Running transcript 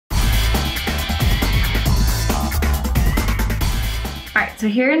so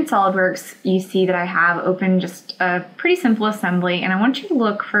here in SOLIDWORKS, you see that I have open just a pretty simple assembly, and I want you to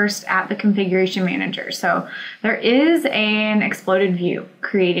look first at the configuration manager. So there is an exploded view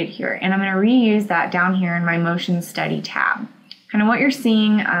created here, and I'm going to reuse that down here in my motion study tab. Kind of what you're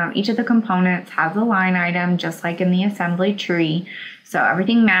seeing, each of the components has a line item just like in the assembly tree. So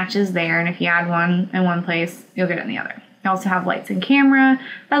everything matches there, and if you add one in one place, you'll get it in the other. You also have lights and camera,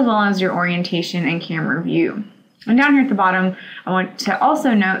 as well as your orientation and camera view. And down here at the bottom, I want to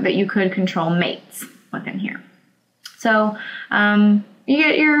also note that you could control mates within here. So you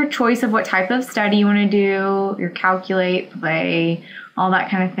get your choice of what type of study you want to do, your calculate, play, all that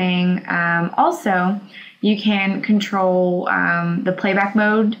kind of thing. Also, you can control the playback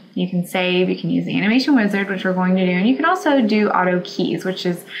mode, you can save, you can use the animation wizard, which we're going to do, and you can also do auto keys, which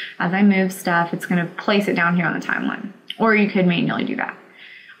is as I move stuff, it's going to place it down here on the timeline. Or you could manually do that.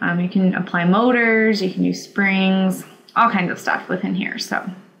 You can apply motors, you can use springs, all kinds of stuff within here. So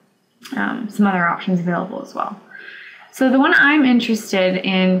some other options available as well. So the one I'm interested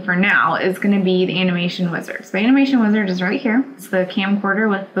in for now is going to be the animation wizard. So the animation wizard is right here. It's the camcorder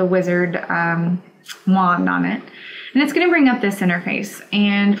with the wizard wand on it. And it's going to bring up this interface.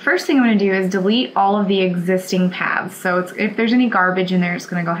 And first thing I'm going to do is delete all of the existing paths. So if there's any garbage in there, it's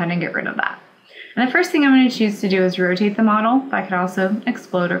going to go ahead and get rid of that. And the first thing I'm going to choose to do is rotate the model. I could also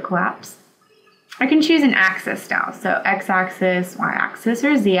explode or collapse. I can choose an axis now, so x-axis, y-axis,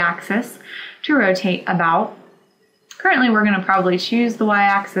 or z-axis to rotate about. Currently we're going to probably choose the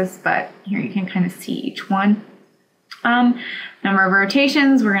y-axis, but here you can kind of see each one. Number of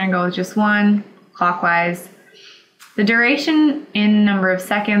rotations, we're going to go with just one, clockwise. The duration in number of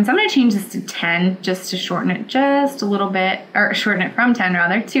seconds, I'm going to change this to 10 just to shorten it just a little bit, or shorten it from 10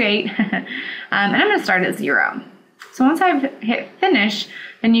 rather, to 8. And I'm going to start at 0. So once I've hit finish,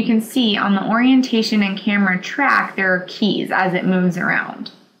 then you can see on the orientation and camera track, there are keys as it moves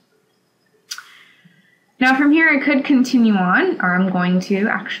around. Now from here, I could continue on, or I'm going to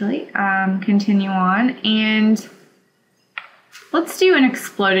actually continue on, and let's do an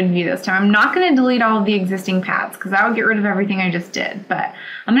exploded view this time. I'm not going to delete all of the existing paths because that would get rid of everything I just did, but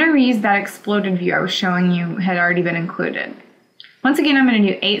I'm going to reuse that exploded view I was showing you had already been included. Once again, I'm going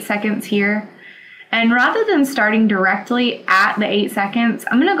to do 8 seconds here. And rather than starting directly at the 8 seconds,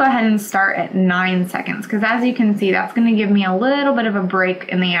 I'm going to go ahead and start at 9 seconds because as you can see, that's going to give me a little bit of a break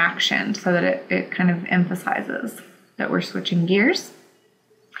in the action so that it kind of emphasizes that we're switching gears.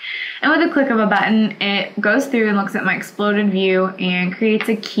 And with a click of a button, it goes through and looks at my exploded view and creates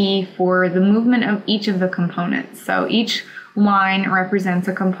a key for the movement of each of the components. So each line represents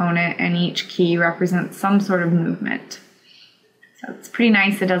a component and each key represents some sort of movement. So it's pretty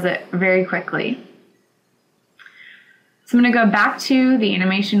nice, it does it very quickly. So I'm going to go back to the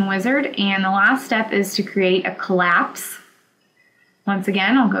animation wizard, and the last step is to create a collapse. Once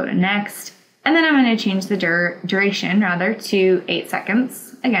again, I'll go to next, and then I'm going to change the duration to 8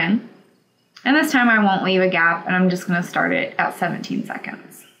 seconds again. And this time I won't leave a gap, and I'm just going to start it at 17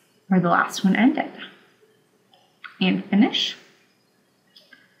 seconds, where the last one ended. And finish.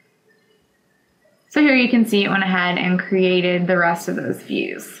 So here you can see it went ahead and created the rest of those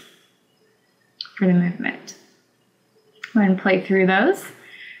views for the movement. Go ahead and play through those.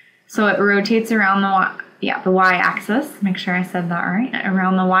 So it rotates around the y-axis. Make sure I said that right.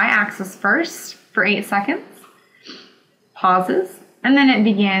 Around the y-axis first for 8 seconds. Pauses. And then it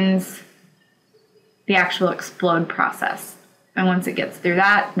begins the actual explode process. And once it gets through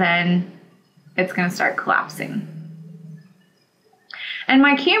that, then it's going to start collapsing. And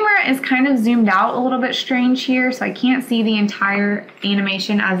my camera is kind of zoomed out a little bit strange here, so I can't see the entire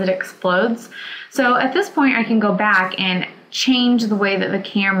animation as it explodes. So at this point, I can go back and change the way that the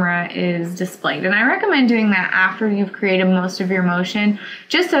camera is displayed. And I recommend doing that after you've created most of your motion,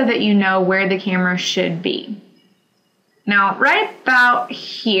 just so that you know where the camera should be. Now, right about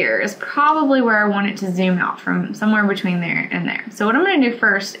here is probably where I want it to zoom out from, somewhere between there and there. So what I'm going to do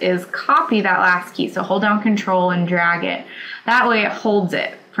first is copy that last key. So hold down Control and drag it. That way it holds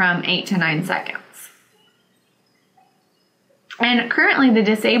it from 8 to 9 seconds. And currently the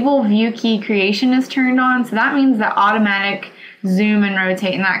disable view key creation is turned on. So that means that automatic zoom and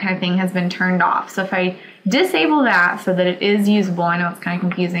rotate and that kind of thing has been turned off. So if I disable that so that it is usable, I know it's kind of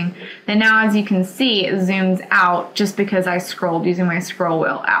confusing, then now as you can see it zooms out just because I scrolled using my scroll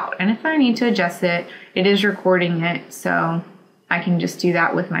wheel out. And if I need to adjust it, it is recording it, so I can just do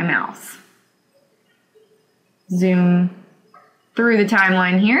that with my mouse. Zoom through the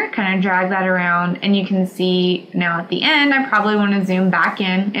timeline here, kind of drag that around, and you can see now at the end I probably want to zoom back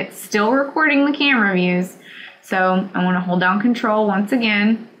in. It's still recording the camera views, so I want to hold down Control once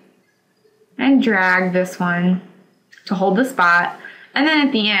again and drag this one to hold the spot. And then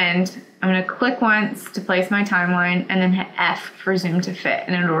at the end, I'm going to click once to place my timeline and then hit F for zoom to fit,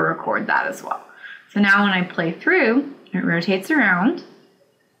 and it'll record that as well. So now when I play through, it rotates around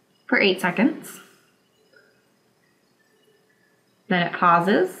for 8 seconds. Then it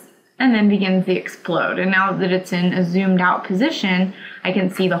pauses and then begins the explode. And now that it's in a zoomed out position, I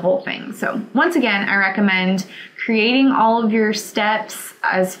can see the whole thing. So once again, I recommend creating all of your steps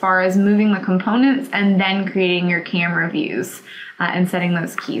as far as moving the components and then creating your camera views and setting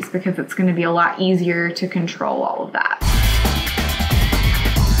those keys, because it's going to be a lot easier to control all of that.